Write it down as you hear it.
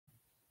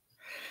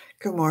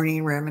Good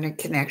morning, Remnant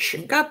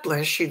Connection. God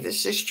bless you.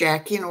 This is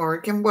Jackie in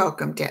Oregon.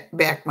 Welcome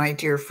back, my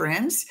dear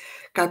friends.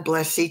 God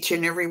bless each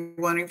and every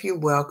one of you.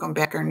 Welcome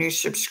back, our new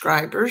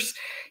subscribers.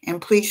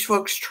 And please,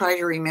 folks, try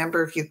to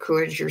remember, if you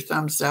could, your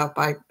thumbs up.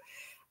 I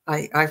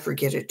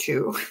forget it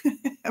too,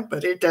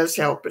 but it does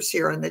help us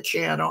here on the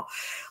channel.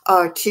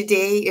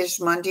 Today is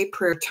Monday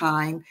prayer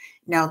time.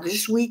 Now,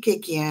 this week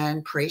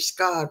again, praise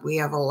God, we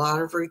have a lot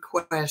of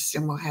requests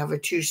and we'll have a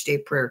Tuesday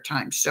prayer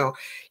time. So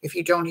if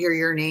you don't hear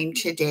your name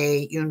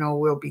today,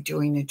 we'll be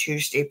doing a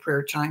Tuesday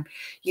prayer time.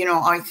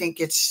 I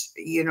think it's,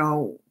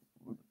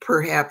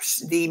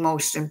 perhaps the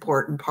most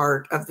important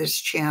part of this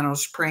channel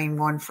is praying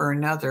one for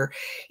another.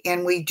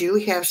 And we do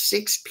have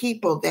 6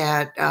 people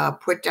that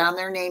put down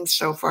their names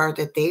so far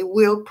that they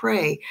will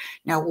pray.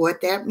 Now,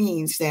 what that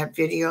means, that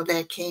video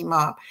that came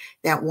up,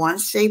 that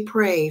once they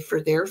pray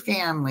for their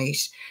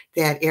families,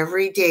 that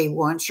every day,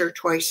 once or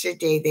twice a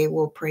day, they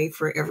will pray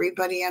for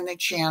everybody on the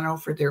channel,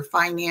 for their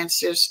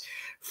finances,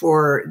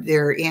 for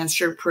their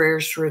answered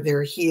prayers, for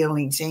their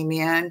healings.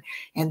 Amen.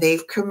 And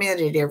they've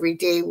committed every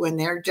day when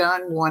they're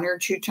done, 1 or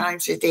 2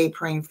 times a day,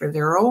 praying for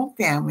their own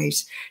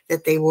families,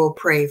 that they will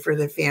pray for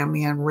the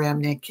family on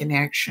Remnant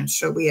Connection.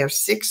 So we have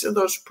 6 of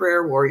those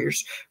prayer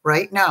warriors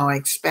right now. I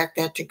expect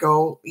that to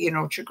go,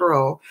 to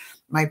grow.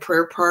 My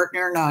prayer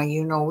partner and I,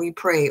 we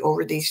pray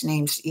over these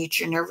names each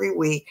and every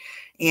week.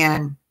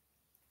 And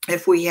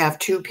if we have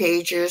 2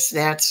 pages,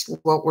 that's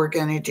what we're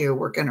going to do.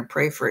 We're going to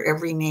pray for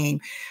every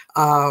name.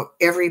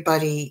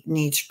 Everybody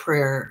needs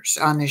prayers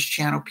on this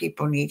channel.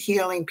 People need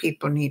healing.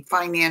 People need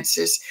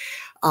finances.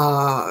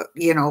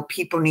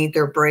 People need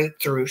their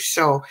breakthrough.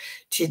 So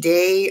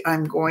today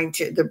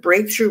the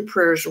breakthrough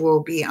prayers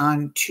will be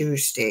on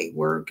Tuesday.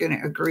 We're going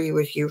to agree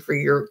with you for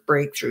your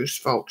breakthroughs,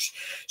 folks.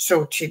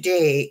 So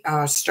today,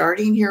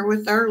 starting here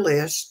with our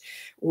list,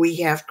 we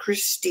have Christine,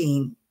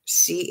 Christine.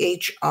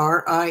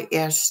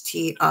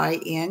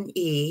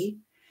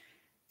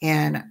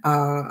 And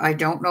I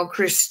don't know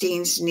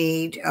Christine's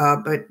need,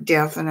 but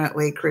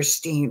definitely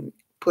Christine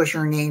put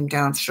her name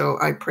down. So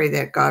I pray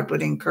that God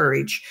would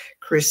encourage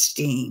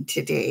Christine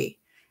today.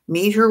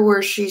 Meet her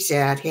where she's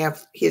at,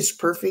 have his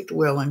perfect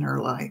will in her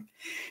life.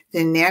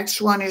 The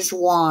next one is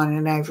Juan,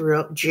 and Juan. I've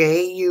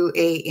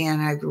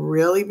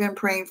really been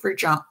praying for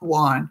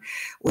Juan.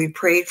 We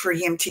prayed for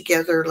him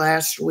together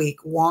last week.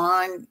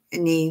 Juan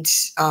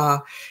needs,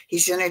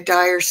 he's in a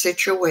dire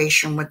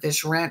situation with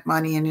his rent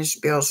money and his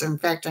bills. In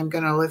fact, I'm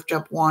going to lift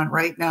up Juan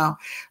right now.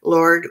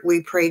 Lord,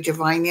 we pray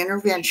divine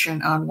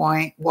intervention on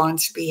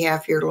Juan's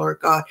behalf here, Lord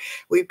God.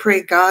 We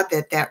pray, God,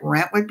 that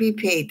rent would be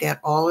paid, that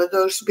all of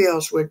those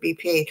bills would be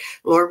paid.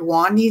 Lord,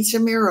 Juan needs a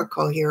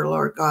miracle here,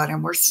 Lord God,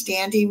 and we're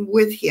standing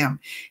with him.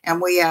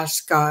 And we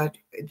ask, God,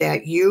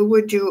 that you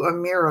would do a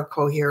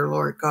miracle here,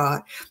 Lord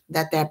God,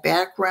 that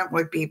back rent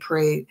would be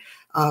paid,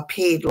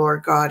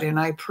 Lord God. And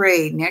I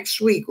pray next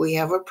week we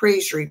have a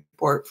praise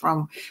report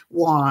from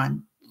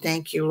Juan.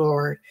 Thank you,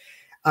 Lord.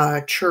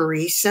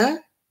 Tressa,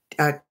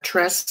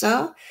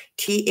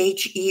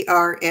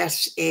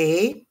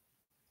 Teresa,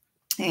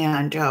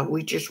 and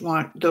we just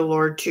want the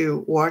Lord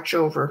to watch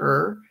over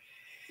her.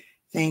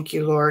 Thank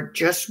you, Lord.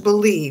 Just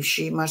believe.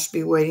 She must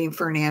be waiting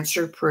for an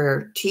answered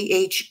prayer.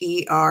 Teresa.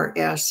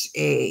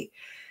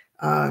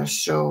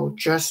 So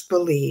just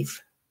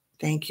believe.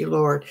 Thank you,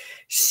 Lord.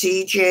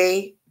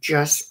 CJ,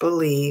 just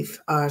believe.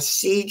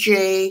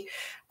 CJ,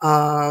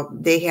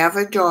 they have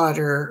a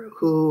daughter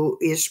who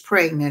is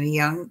pregnant, a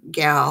young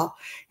gal,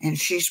 and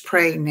she's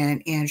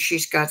pregnant and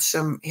she's got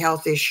some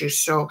health issues.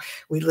 So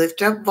we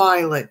lift up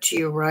Violet to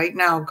you right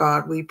now,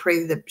 God. We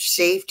pray the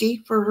safety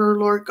for her,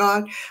 Lord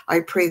God. I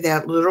pray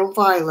that little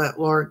Violet,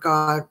 Lord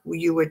God,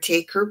 you would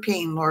take her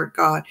pain, Lord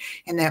God,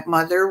 and that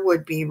mother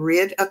would be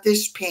rid of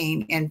this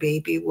pain and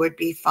baby would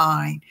be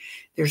fine.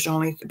 There's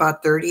only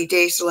about 30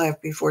 days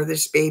left before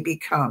this baby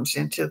comes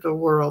into the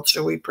world.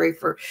 So we pray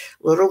for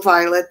little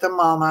Violet, the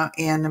mama,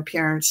 and the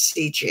parents,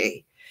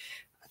 CJ.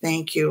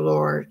 Thank you,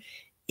 Lord.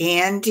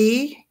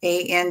 Andy,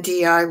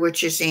 ANDI,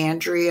 which is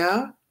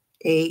Andrea,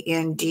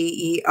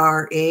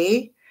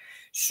 ANDERA.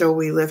 So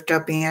we lift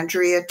up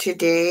Andrea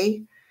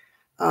today.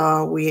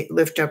 We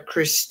lift up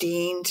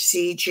Christine,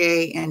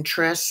 CJ, and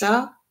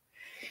Tressa.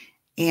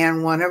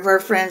 And one of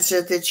our friends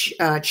at the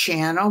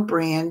channel,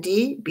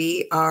 Brandy,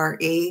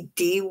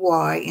 BRADY,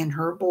 and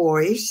her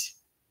boys.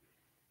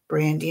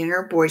 Brandy and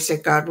her boys,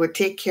 that God would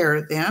take care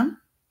of them.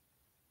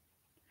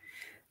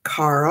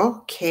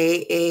 Carl,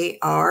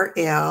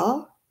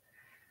 KARL.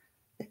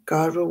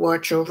 God will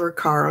watch over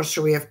Carl.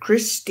 So we have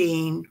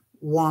Christine,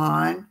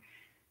 Juan,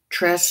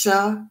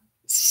 Tressa,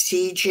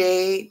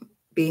 CJ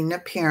being the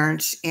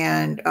parents,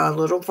 and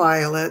little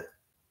Violet,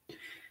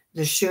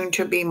 the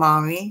soon-to-be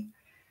mommy.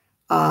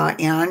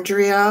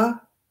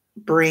 Andrea,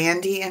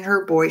 Brandy and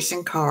her boys,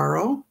 and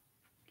Carl.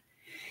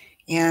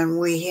 And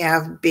we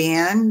have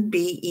Ben,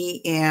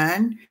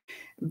 BEN.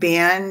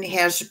 Ben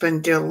has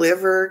been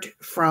delivered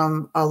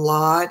from a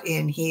lot,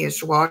 and he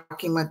is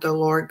walking with the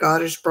Lord.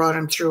 God has brought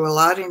him through a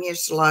lot in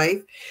his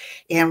life,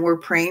 and we're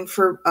praying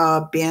for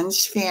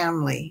Ben's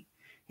family.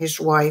 his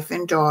wife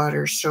and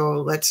daughter. So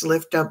let's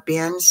lift up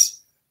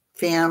Ben's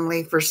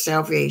family for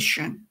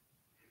salvation,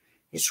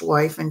 his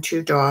wife and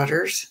 2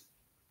 daughters.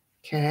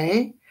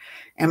 Okay.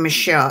 And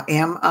Michelle,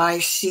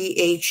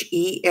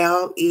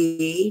 Michele,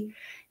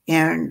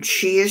 and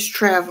she is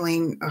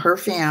traveling, her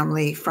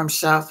family, from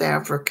South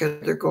Africa.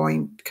 They're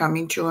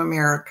coming to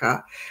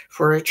America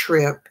for a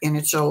trip, and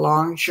it's a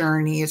long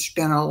journey. It's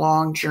been a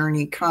long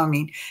journey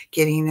coming,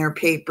 getting their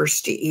papers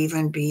to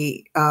even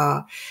be,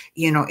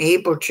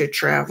 able to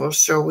travel.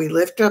 So we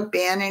lift up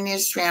Ben and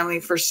his family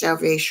for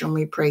salvation.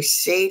 We pray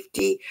safe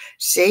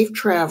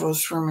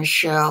travels for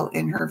Michelle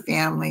and her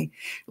family.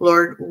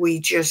 Lord, we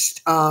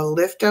just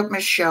lift up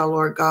Michelle,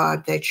 Lord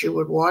God, that you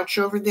would watch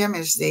over them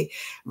as they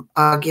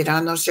get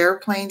on those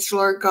airplanes,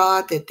 Lord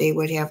God, that they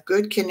would have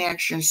good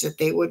connections, that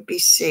they would be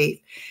safe.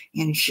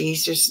 In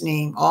Jesus'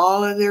 name,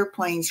 all of their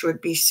planes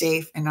would be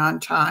safe and on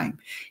time.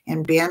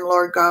 And Ben,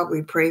 Lord God,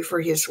 we pray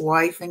for his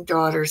wife and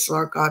daughters,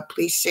 Lord God.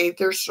 Please save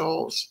their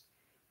souls.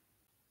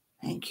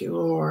 Thank you,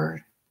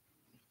 Lord.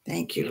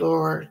 Thank you,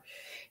 Lord.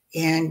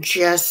 And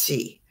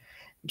Jesse's,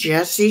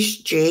 Jessie,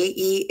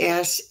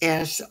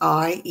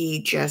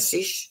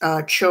 Jesse's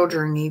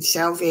children need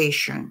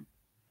salvation.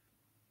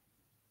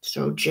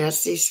 So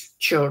Jesse's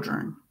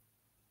children.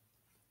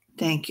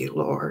 Thank you,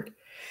 Lord.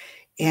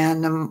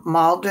 And the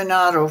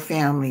Maldonado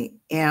family,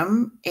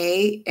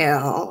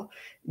 Maldonado.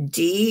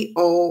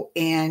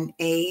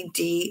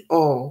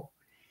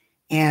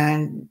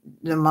 And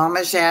the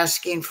mama's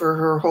asking for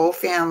her whole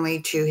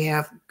family to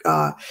have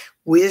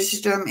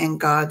wisdom and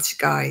God's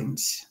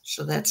guidance.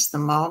 So that's the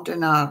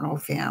Maldonado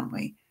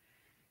family.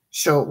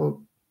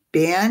 So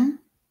Ben,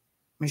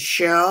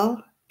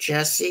 Michelle,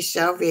 Jesse,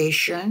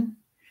 salvation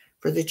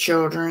for the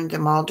children, the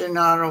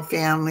Maldonado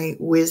family,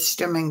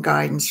 wisdom and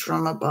guidance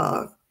from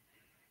above.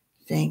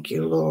 Thank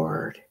you,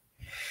 Lord.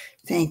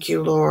 Thank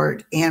you,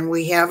 Lord. And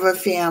we have a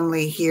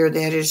family here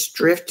that has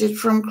drifted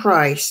from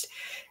Christ.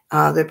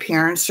 The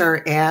parents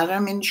are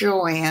Adam and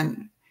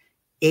Joanne,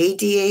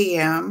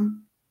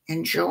 Adam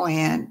and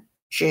Joanne,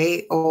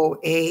 Joann,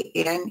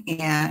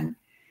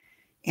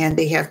 and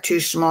they have 2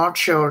 small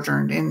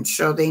children. And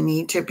so they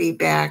need to be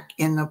back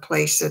in the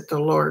place that the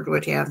Lord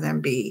would have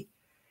them be.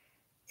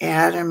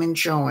 Adam and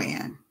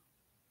Joanne.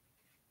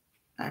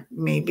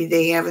 Maybe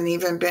they haven't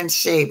even been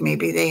saved.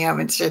 Maybe they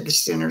haven't said the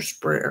sinner's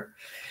prayer.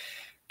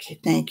 Okay,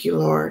 thank you,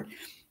 Lord.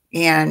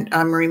 And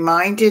I'm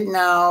reminded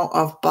now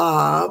of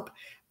Bob,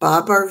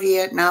 our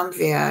Vietnam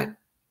vet.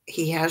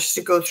 He has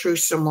to go through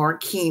some more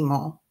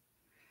chemo.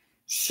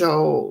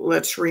 So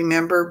let's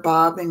remember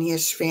Bob and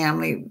his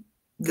family.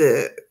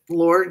 The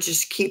Lord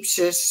just keeps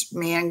this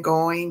man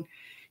going.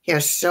 He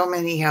has so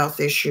many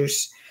health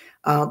issues.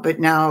 But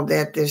now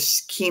that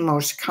this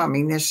chemo's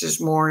coming, this is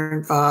more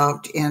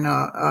involved in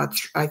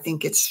I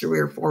think it's 3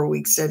 or 4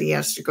 weeks that he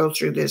has to go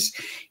through this.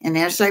 And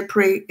as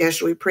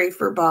we pray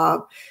for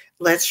Bob,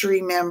 let's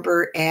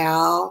remember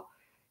Al,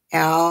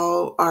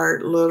 our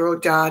little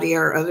Dottie,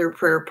 our other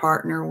prayer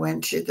partner,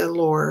 went to the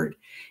Lord,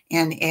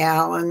 and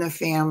Al and the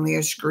family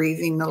is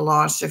grieving the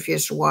loss of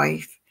his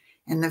wife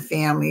and the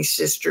family,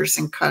 sisters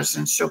and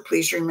cousins. So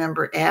please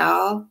remember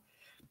Al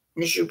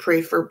as you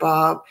pray for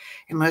Bob.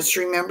 And let's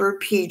remember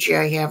PJ.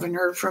 I haven't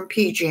heard from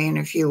PJ in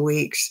a few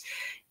weeks.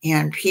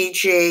 And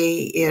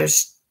PJ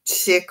is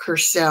sick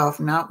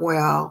herself, not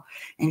well.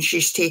 And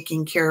she's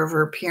taking care of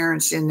her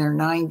parents in their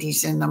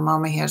 90s, and the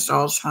mama has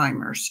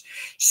Alzheimer's.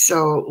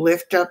 So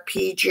lift up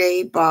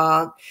PJ,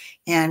 Bob,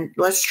 and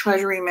let's try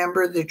to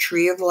remember the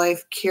Tree of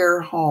Life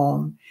Care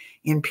Home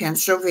in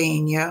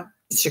Pennsylvania.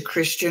 It's a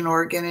Christian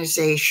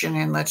organization,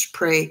 and let's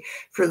pray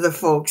for the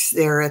folks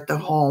there at the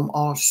home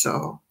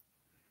also.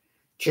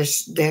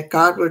 Just that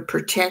God would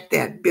protect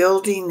that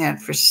building,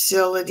 that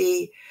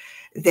facility,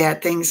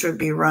 that things would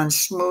be run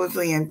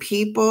smoothly and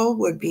people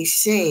would be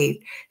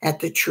saved at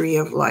the Tree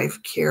of Life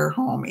Care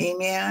Home.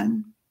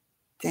 Amen.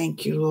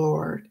 Thank you,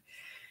 Lord.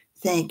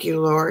 Thank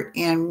you, Lord.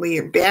 And we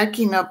are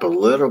backing up a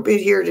little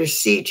bit here to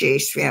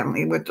CJ's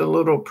family with the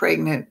little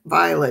pregnant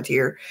Violet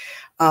here.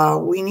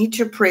 We need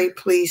to pray,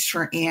 please,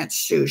 for Aunt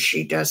Sue.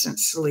 She doesn't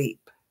sleep.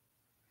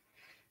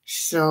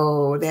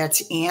 So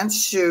that's Aunt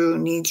Sue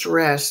needs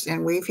rest.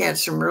 And we've had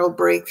some real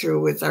breakthrough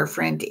with our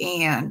friend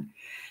Anne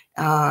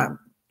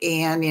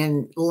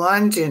in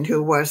London,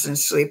 who wasn't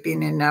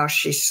sleeping, and now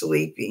she's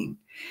sleeping.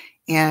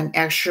 And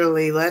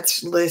actually,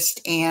 let's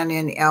list Anne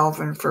and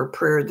Alvin for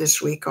prayer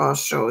this week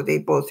also. They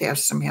both have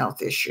some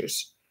health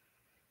issues.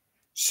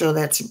 So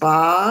that's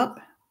Bob,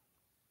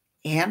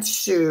 Aunt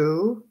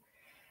Sue,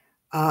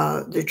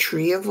 the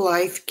Tree of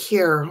Life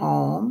Care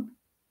Home,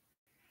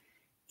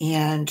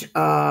 and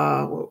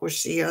what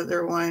was the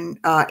other one?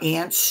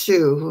 Aunt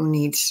Sue, who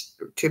needs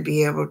to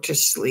be able to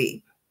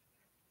sleep.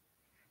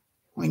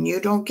 When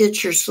you don't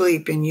get your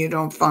sleep and you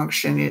don't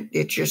function,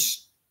 it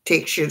just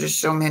takes you to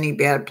so many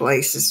bad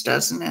places,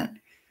 doesn't it?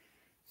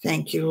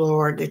 Thank you,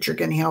 Lord, that you're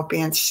going to help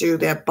Aunt Sue,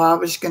 that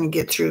Bob is going to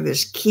get through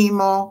this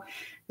chemo,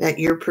 that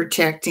you're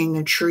protecting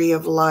the Tree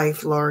of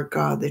Life, Lord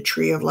God, the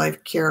Tree of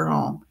Life Care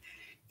Home.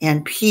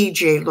 And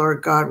PJ,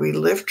 Lord God, we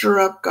lift her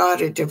up,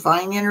 God, a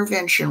divine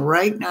intervention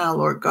right now,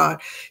 Lord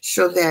God,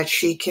 so that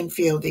she can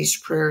feel these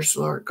prayers,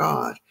 Lord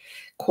God.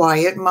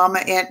 Quiet Mama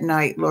at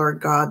night,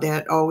 Lord God,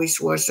 that always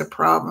was a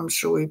problem,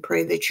 so we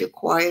pray that you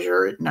quiet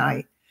her at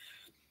night.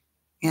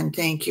 And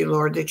thank you,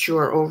 Lord, that you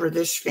are over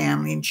this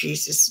family in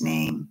Jesus'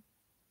 name.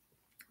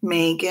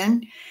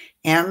 Megan,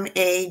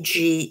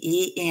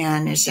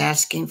 Magen, is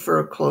asking for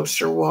a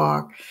closer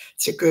walk.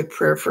 It's a good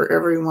prayer for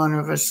every one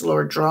of us,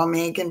 Lord. Draw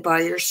Megan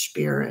by your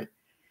Spirit.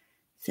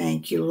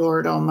 Thank you,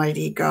 Lord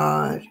Almighty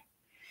God.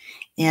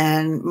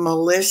 And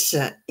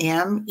Melissa,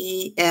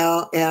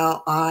 Mellisa,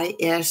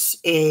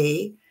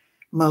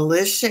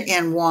 Melissa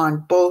and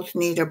Juan both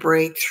need a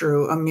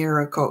breakthrough, a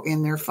miracle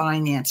in their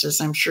finances.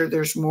 I'm sure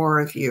there's more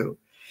of you.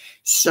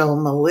 So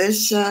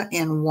Melissa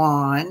and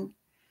Juan,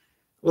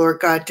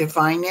 Lord God,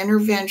 divine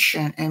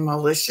intervention in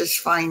Melissa's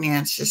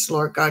finances,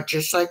 Lord God,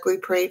 just like we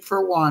prayed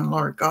for Juan,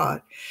 Lord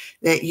God,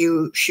 that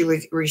she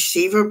would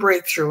receive a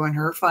breakthrough in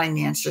her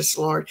finances,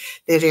 Lord,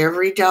 that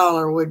every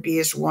dollar would be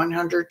as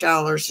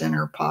 $100 in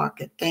her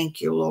pocket.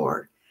 Thank you,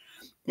 Lord.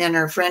 And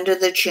our friend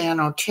of the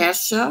channel,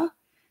 Tessa,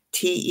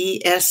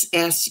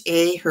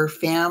 Tessa, her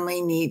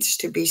family needs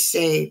to be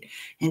saved.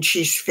 And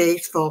she's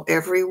faithful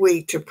every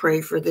week to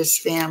pray for this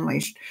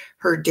family,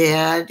 her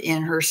dad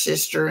and her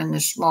sister and the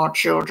small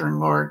children,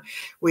 Lord.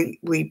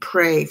 We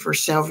pray for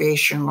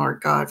salvation,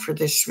 Lord God, for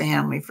this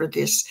family, for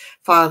this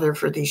father,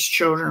 for these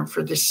children,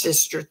 for this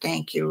sister.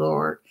 Thank you,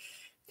 Lord.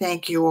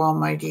 Thank you,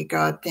 Almighty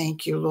God.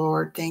 Thank you,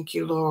 Lord. Thank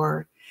you,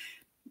 Lord.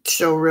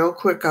 So real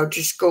quick, I'll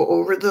just go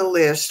over the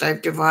list.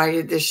 I've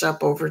divided this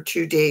up over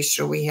 2 days,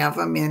 so we have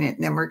a minute,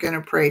 and then we're going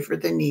to pray for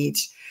the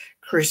needs.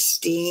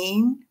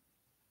 Christine,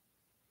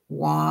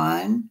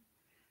 Juan,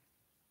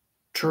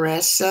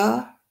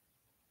 Teresa,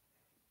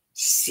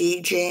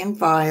 CJ and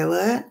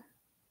Violet,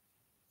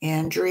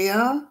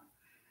 Andrea,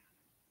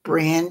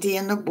 Brandy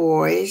and the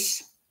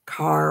boys,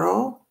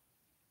 Carl,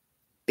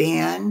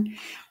 Ben.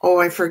 Oh,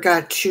 I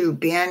forgot too.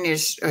 Ben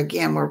is,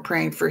 again, we're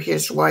praying for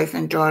his wife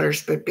and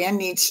daughters, but Ben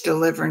needs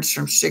deliverance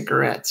from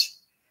cigarettes.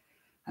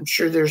 I'm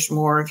sure there's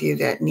more of you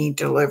that need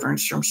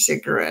deliverance from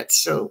cigarettes,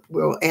 so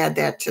we'll add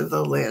that to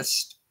the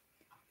list.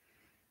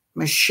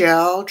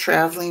 Michelle,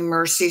 traveling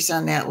mercies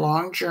on that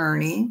long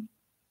journey.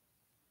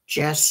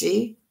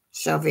 Jesse,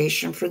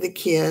 salvation for the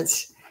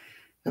kids.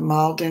 The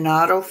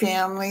Maldonado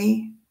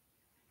family.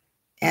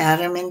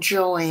 Adam and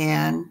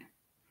Joanne.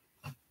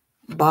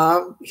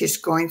 Bob is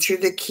going through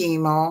the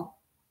chemo.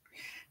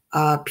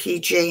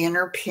 PJ and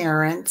her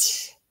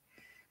parents.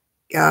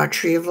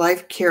 Tree of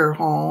Life Care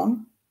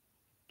Home.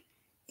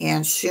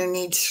 And Sue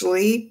needs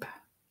sleep.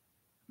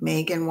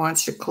 Megan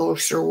wants a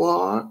closer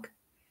walk.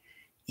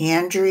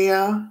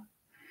 Andrea,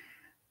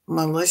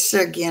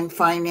 Melissa, again,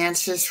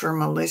 finances for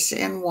Melissa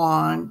and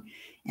Juan,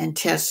 and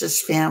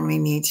Tessa's family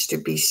needs to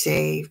be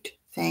saved.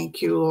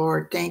 Thank you,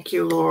 Lord. Thank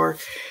you, Lord.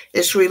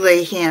 As we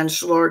lay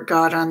hands, Lord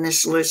God, on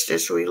this list,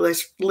 as we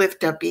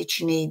lift up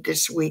each need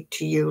this week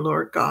to you,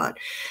 Lord God.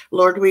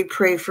 Lord, we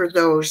pray for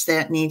those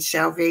that need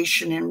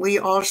salvation, and we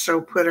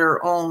also put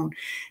our own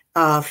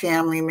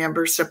family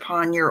members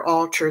upon your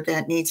altar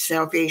that need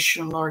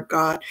salvation, Lord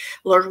God.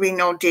 Lord, we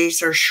know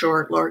days are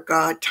short, Lord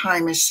God.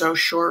 Time is so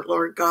short,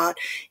 Lord God.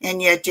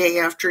 And yet day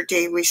after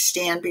day we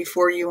stand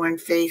before you in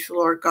faith,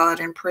 Lord God,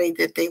 and pray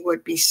that they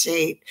would be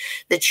saved,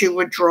 that you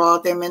would draw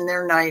them in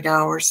their night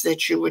hours,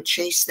 that you would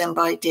chase them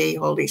by day,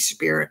 Holy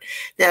Spirit,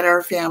 that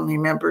our family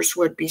members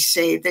would be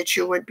saved, that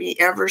you would be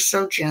ever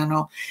so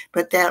gentle,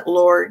 but that,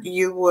 Lord,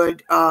 you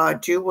would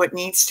do what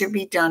needs to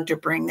be done to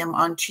bring them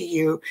unto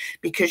you,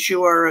 because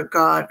you are a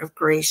God of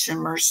grace and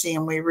mercy,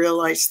 and we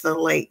realize the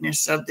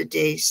lateness of the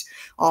days,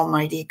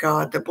 Almighty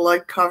God. The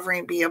blood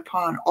covering be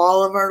upon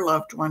all of our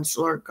loved ones,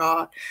 Lord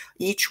God,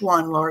 each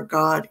one, Lord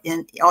God,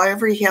 in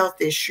every health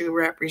issue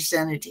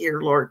represented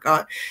here, Lord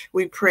God.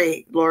 We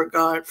pray, Lord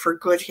God, for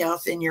good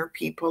health in your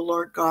people,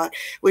 Lord God.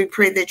 We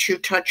pray that you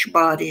touch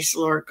bodies,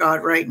 Lord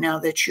God, right now,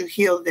 that you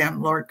heal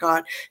them, Lord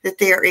God, that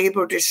they are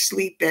able to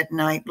sleep at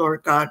night,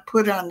 Lord God.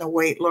 Put on the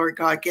weight, Lord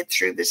God. Get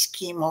through this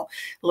chemo,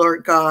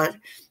 Lord God.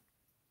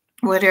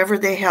 Whatever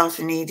the health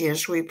need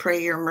is, we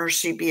pray your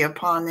mercy be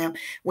upon them.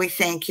 We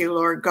thank you,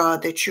 Lord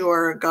God, that you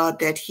are a God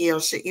that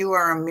heals, that you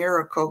are a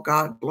miracle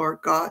God, Lord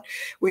God.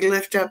 We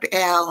lift up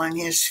Al and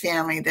his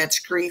family that's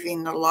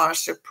grieving the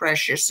loss of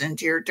precious and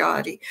dear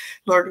Dottie.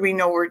 Lord, we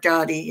know where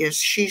Dottie is.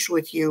 She's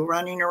with you,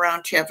 running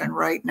around heaven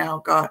right now,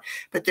 God.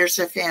 But there's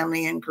a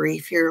family in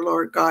grief here,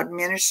 Lord God.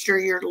 Minister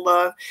your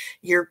love,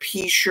 your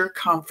peace, your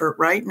comfort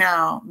right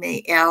now.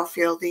 May Al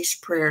feel these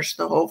prayers,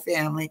 the whole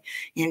family,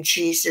 in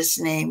Jesus'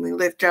 name. We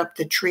lift up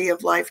the Tree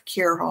of Life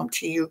Care Home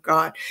to you,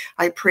 God.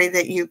 I pray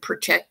that you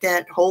protect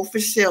that whole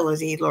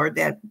facility, Lord,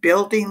 that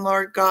building,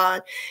 Lord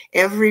God.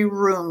 Every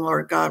room,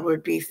 Lord God,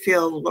 would be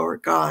filled,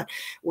 Lord God,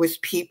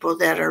 with people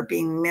that are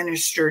being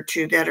ministered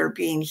to, that are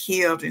being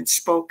healed and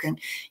spoken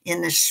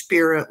in the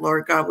Spirit,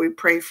 Lord God. We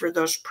pray for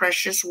those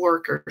precious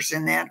workers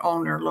and that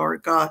owner,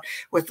 Lord God,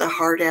 with a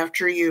heart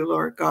after you,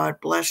 Lord God.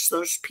 Bless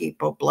those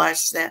people.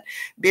 Bless that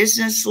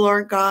business,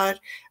 Lord God.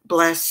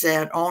 Bless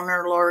that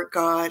owner, Lord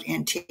God,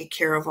 and take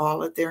care of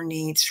all of their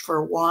needs.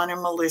 For Juan and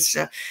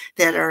Melissa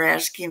that are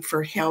asking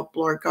for help,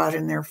 Lord God,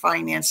 in their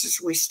finances,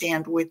 we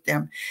stand with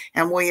them.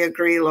 And we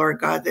agree,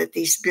 Lord God, that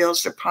these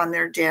bills upon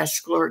their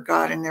desk, Lord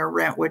God, and their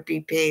rent would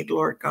be paid,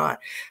 Lord God.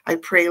 I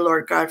pray,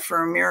 Lord God,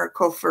 for a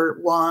miracle for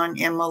Juan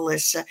and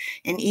Melissa,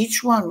 and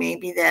each one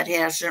maybe that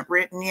hasn't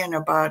written in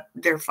about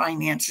their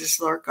finances,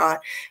 Lord God.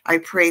 I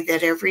pray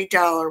that every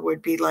dollar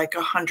would be like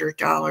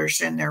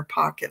 $100 in their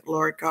pocket,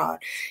 Lord God,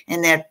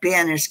 and that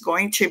Ben is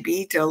going to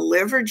be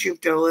delivered.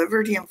 You've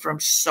delivered him from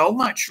so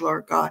much,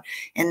 Lord God,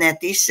 and that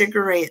these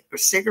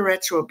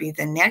cigarettes will be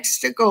the next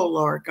to go,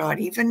 Lord God,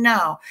 even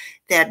now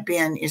that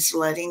Ben is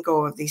letting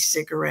go of these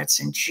cigarettes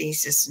in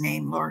Jesus'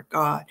 name, Lord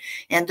God.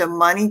 And the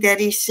money that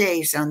he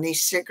saves on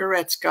these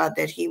cigarettes, God,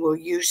 that he will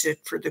use it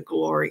for the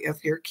glory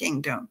of your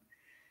kingdom.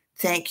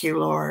 Thank you,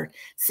 Lord.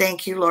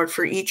 Thank you, Lord,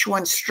 for each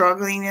one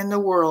struggling in the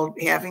world,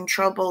 having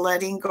trouble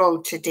letting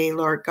go today,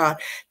 Lord God.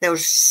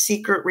 Those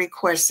secret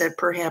requests that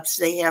perhaps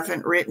they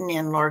haven't written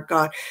in, Lord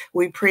God.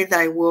 We pray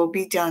thy will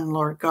be done,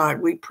 Lord God.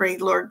 We pray,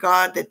 Lord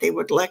God, that they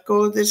would let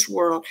go of this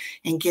world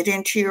and get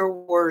into your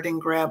word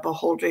and grab a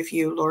hold of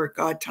you, Lord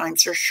God.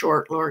 Times are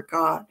short, Lord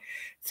God.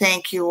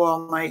 Thank you,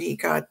 Almighty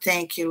God.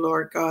 Thank you,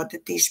 Lord God,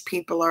 that these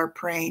people are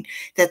praying,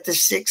 that the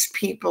 6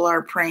 people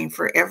are praying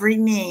for every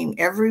name,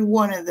 every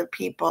one of the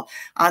people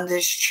on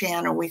this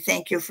channel. We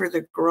thank you for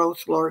the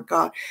growth, Lord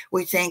God.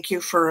 We thank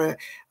you for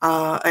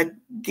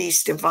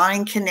these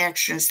divine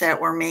connections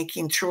that we're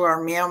making through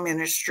our mail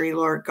ministry,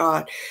 Lord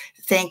God.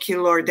 Thank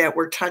you, Lord, that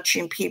we're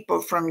touching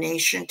people from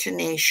nation to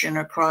nation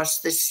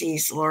across the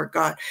seas, Lord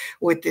God,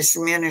 with this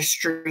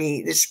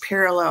ministry, this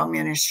parallel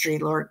ministry,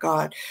 Lord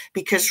God,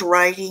 because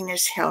writing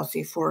is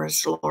healthy for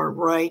us, Lord.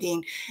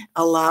 Writing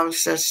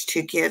allows us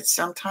to get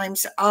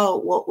sometimes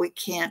out what we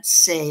can't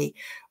say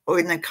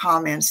in the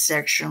comments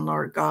section,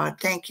 Lord God.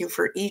 Thank you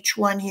for each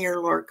one here,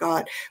 Lord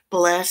God.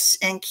 Bless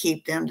and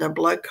keep them. The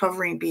blood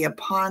covering be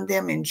upon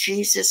them in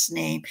Jesus'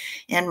 name.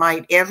 And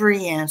might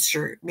every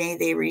answer, may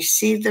they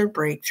receive their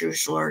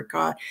breakthroughs, Lord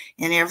God,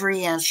 and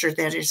every answer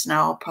that is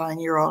now upon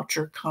your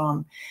altar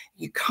come.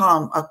 You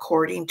come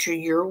according to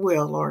your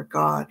will, Lord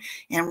God.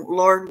 And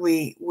Lord,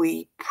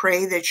 we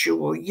pray that you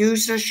will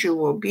use us. You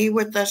will be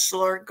with us,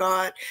 Lord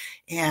God.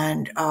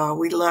 And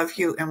we love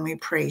you and we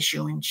praise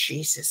you in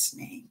Jesus'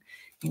 name.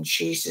 In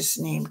Jesus'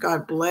 name,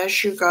 God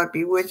bless you. God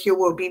be with you.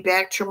 We'll be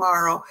back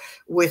tomorrow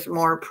with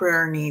more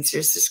prayer needs.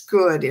 This is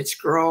good. It's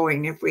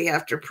growing. If we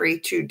have to pray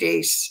 2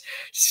 days,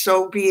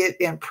 so be it,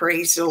 and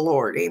praise the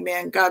Lord.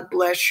 Amen. God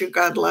bless you.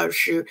 God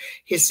loves you.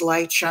 His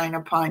light shine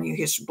upon you.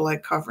 His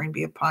blood covering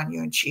be upon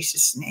you in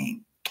Jesus'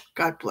 name.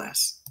 God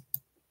bless.